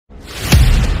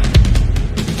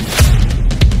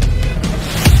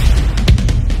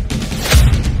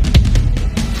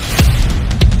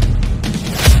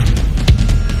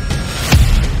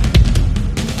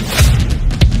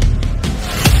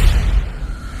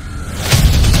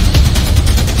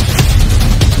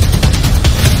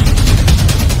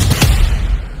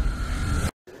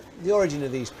origin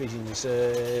of these pigeons,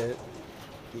 it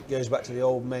goes back to the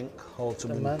old Menk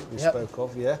Halterman we spoke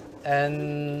of, yeah?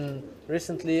 And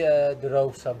recently the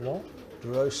Rose Sablon. The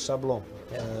Rose Sablon.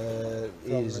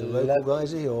 Yeah. Is a local guy,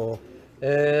 is he, or?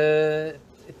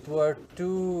 It were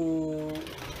two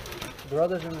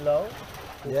brothers-in-law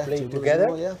who played together.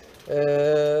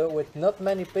 With not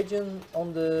many pigeons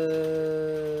on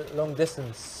the long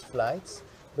distance flights,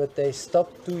 but they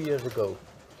stopped 2 years ago.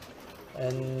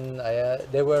 And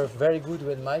they were very good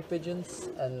with my pigeons,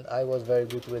 and I was very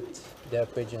good with their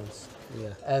pigeons.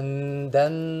 Yeah. And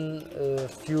then a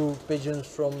few pigeons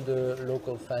from the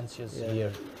local fanciers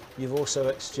here. You've also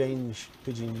exchanged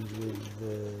pigeons with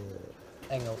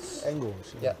Engels.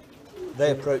 Engels. Yeah.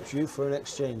 They approached you for an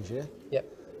exchange, yeah? Yeah.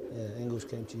 Yeah, Engels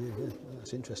came to you, yeah.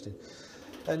 That's interesting.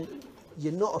 And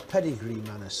you're not a pedigree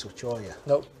man as such, are you?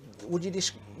 No. Would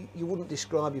you wouldn't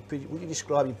describe your pigeons, would you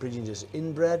describe your pigeons as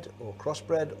inbred or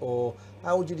crossbred, or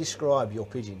how would you describe your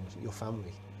pigeons, your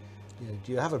family? You know,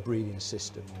 do you have a breeding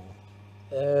system?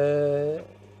 Or?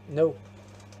 No.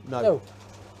 No.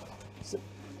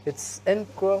 It's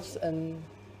in-cross and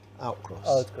outcross.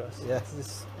 Outcross. Yeah.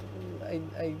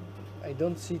 I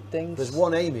don't see things. There's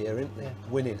one aim here, isn't there? Yeah.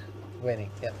 Winning.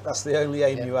 Winning. Yeah. That's the only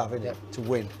aim you have, isn't it? To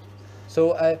win.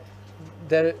 So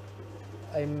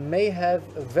I may have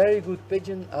a very good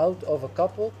pigeon out of a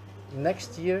couple.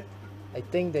 Next year, I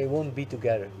think they won't be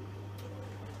together.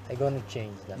 I'm gonna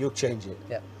change them. You'll change it?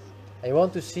 Yeah. I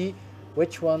want to see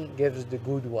which one gives the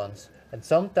good ones. And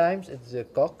sometimes it's the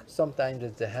cock, sometimes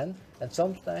it's the hen, and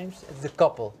sometimes it's the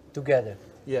couple together.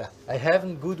 Yeah. I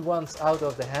haven't good ones out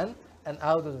of the hen and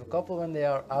out of the couple when they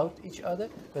are out each other,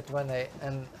 but when I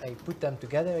put them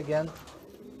together again.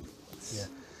 Yeah.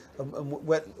 And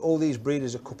when all these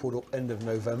breeders are coupled up end of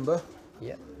November.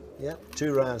 Yeah. Yeah.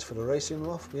 2 rounds for the racing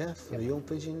loft, yeah, for the young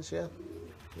pigeons, yeah.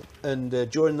 And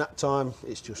during that time,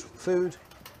 it's just food,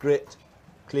 grit,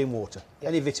 clean water. Yep.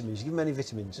 Any vitamins? Give them any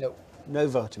vitamins? No. No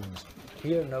vitamins?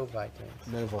 Here, no vitamins.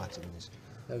 No vitamins.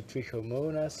 No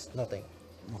trichomonas, nothing.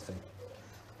 Nothing.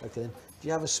 Okay. Do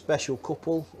you have a special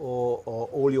couple, or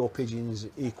all your pigeons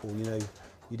equal? You know,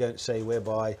 you don't say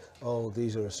whereby, oh,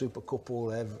 these are a super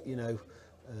couple, you know,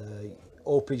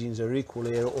 all pigeons are equal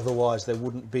here, otherwise they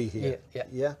wouldn't be here. Yeah.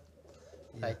 Yeah?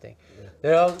 I think. Yeah.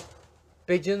 There are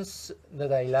pigeons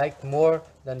that I like more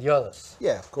than the others.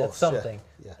 Yeah, of course. That's something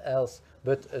else.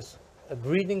 But as a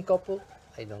breeding couple,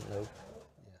 I don't know.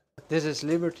 Yeah. This is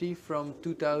Liberty from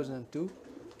 2002.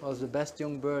 Was the best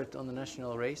young bird on the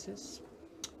national races.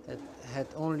 It had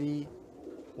only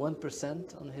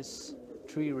 1% on his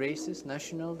 3 races,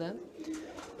 national then.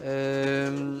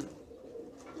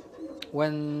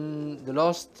 When the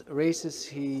last races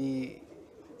he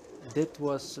did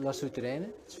was La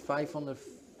Souterraine, it's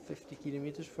 550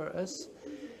 kilometers for us.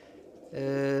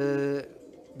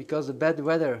 Because of bad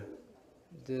weather,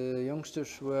 the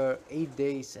youngsters were 8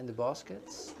 days in the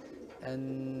baskets,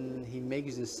 and he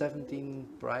makes the 17th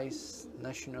prize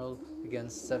national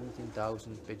against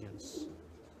 17,000 pigeons.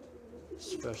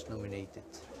 He's first nominated.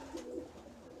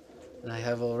 And I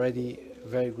have already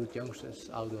very good youngsters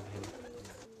out of him.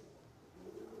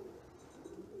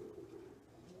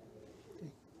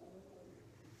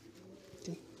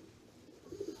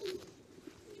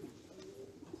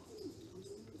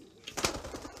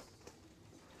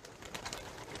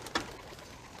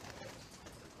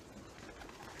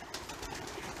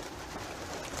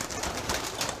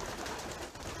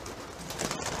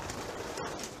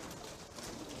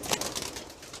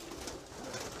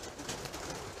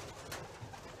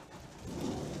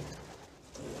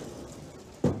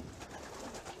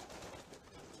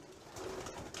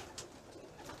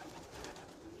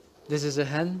 This is a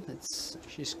hen.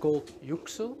 She's called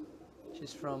Yüksel.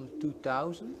 She's from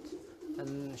 2000,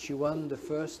 and she won the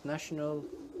first national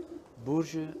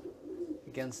Bourge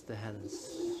against the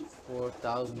hens,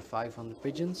 4,500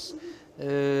 pigeons.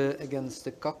 Against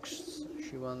the cocks,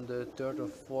 she won the 3rd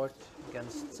or 4th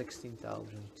against 16,000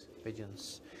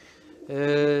 pigeons.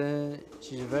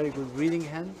 She's a very good breeding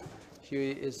hen.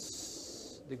 She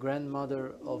is the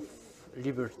grandmother of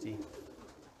Liberty.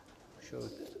 Show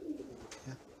it.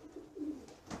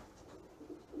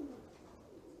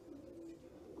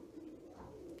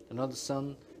 Another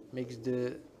son makes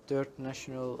the 3rd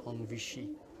national on Vichy.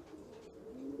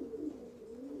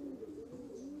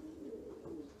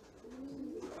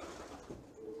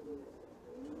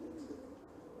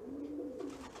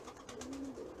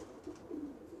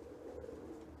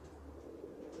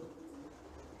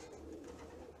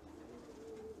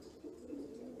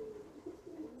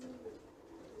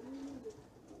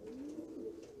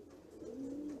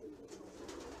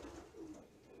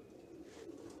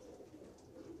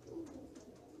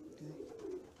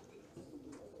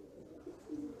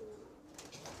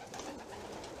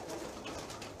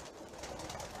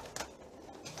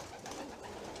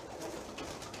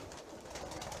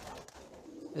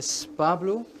 is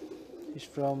Pablo. He's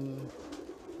from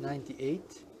 98.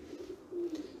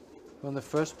 Won the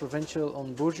first provincial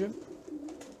on Belgium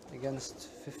against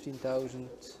 15,000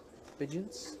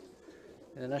 pigeons.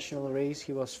 In the national race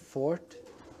he was fourth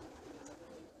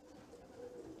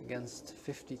against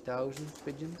 50,000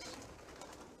 pigeons.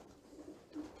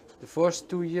 The first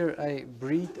 2 years I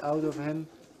breed out of him,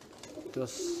 it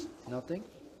was nothing.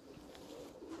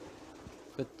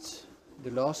 But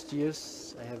the last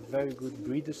years I have very good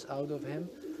breeders out of him.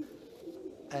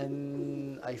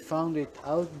 And I found it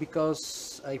out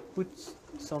because I put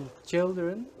some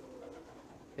children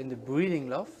in the breeding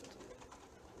loft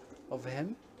of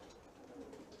him,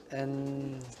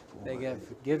 and they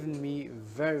have given me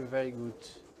very good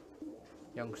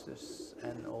youngsters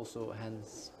and also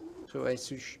hens. So I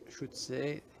should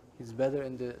say it's better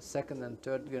in the second and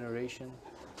third generation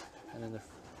than in the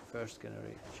first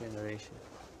generation.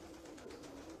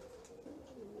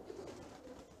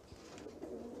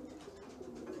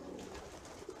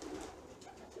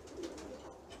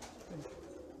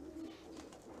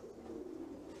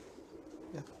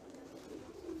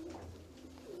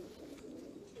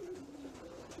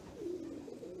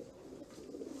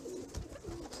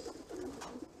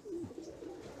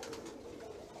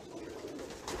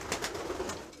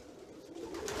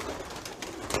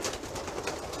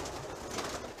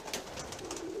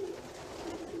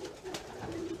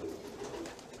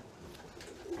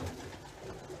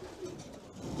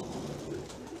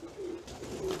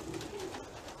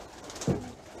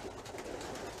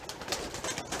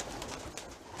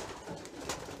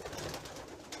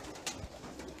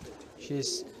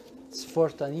 She's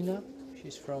Fortanina,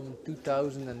 she's from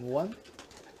 2001.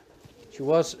 She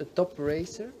was a top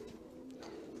racer,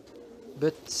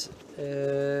 but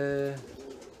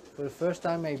for the first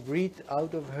time I breed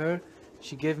out of her,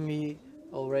 she gave me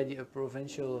already a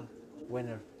provincial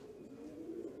winner.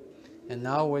 And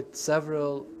now with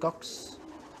several cocks,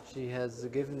 she has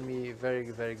given me very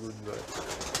good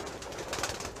birds.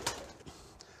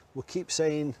 We'll keep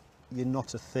saying you're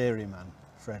not a theory man,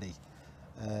 Freddie.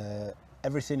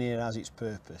 Everything here has its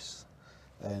purpose,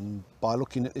 and by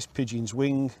looking at this pigeon's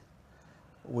wing,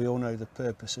 we all know the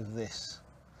purpose of this,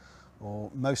 or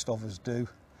most of us do.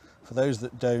 For those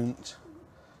that don't,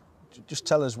 just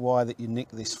tell us why that you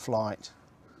nicked this flight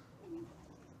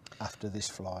after this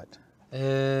flight.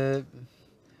 It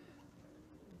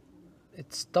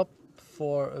stopped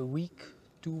for a week,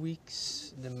 2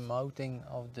 weeks, the mouthing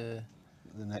of the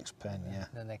next pen, yeah.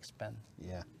 The next pen.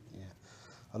 Yeah.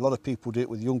 A lot of people do it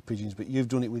with young pigeons, but you've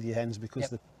done it with your hens because Yep.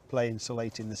 they're playing so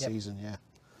late in the Yep. season, yeah.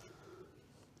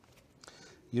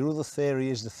 Your other theory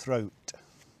is the throat.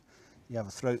 You have a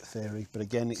throat theory, but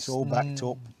again, it's all backed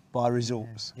up by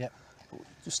results. Yep.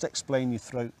 Just explain your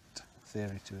throat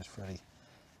theory to us, Freddie.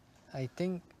 I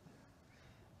think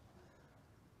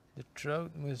the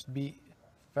throat must be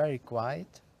very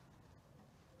quiet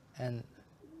and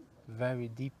very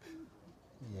deep.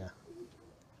 Yeah.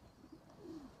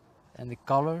 And the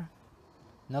color,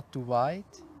 not too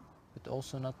white, but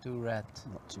also not too red.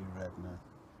 Not too red, no.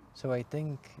 So I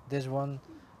think this one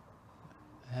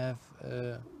have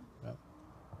a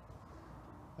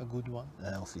good one.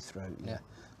 A healthy throat, yeah.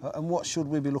 Yeah. And what should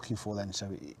we be looking for then? So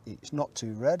it's not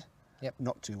too red, Yep.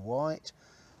 not too white,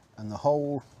 and the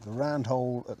hole, the round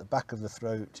hole at the back of the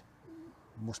throat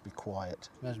must be quiet.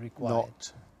 Must be quiet.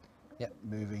 Not Yep.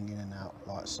 moving in and out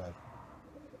like so.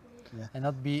 Yeah. And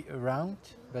not be round,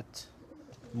 but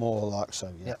More like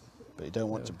so, yeah. Yep. But you don't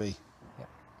want to be. Yep.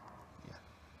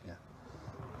 Yeah.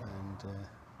 And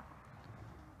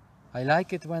I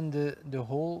like it when the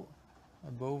hole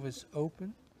above is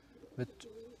open, but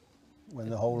when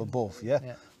the hole above, yeah?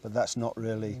 Yeah. But that's not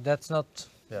really that's not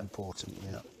important,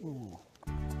 yeah. Ooh.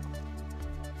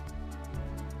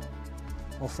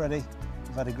 Well, Freddie,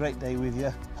 we've had a great day with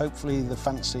you. Hopefully the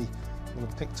fancy will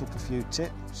have picked up a few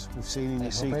tips. We've seen in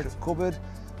your secret cupboard,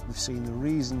 we've seen the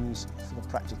reasons for the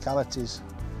practicalities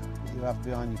that you have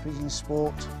behind your pigeon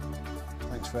sport.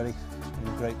 Thanks, Freddie. It's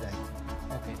been a great day.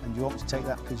 Okay. And you want to take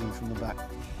that pigeon from the back?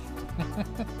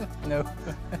 No.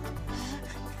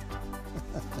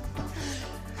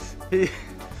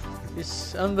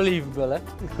 It's unbelievable, eh?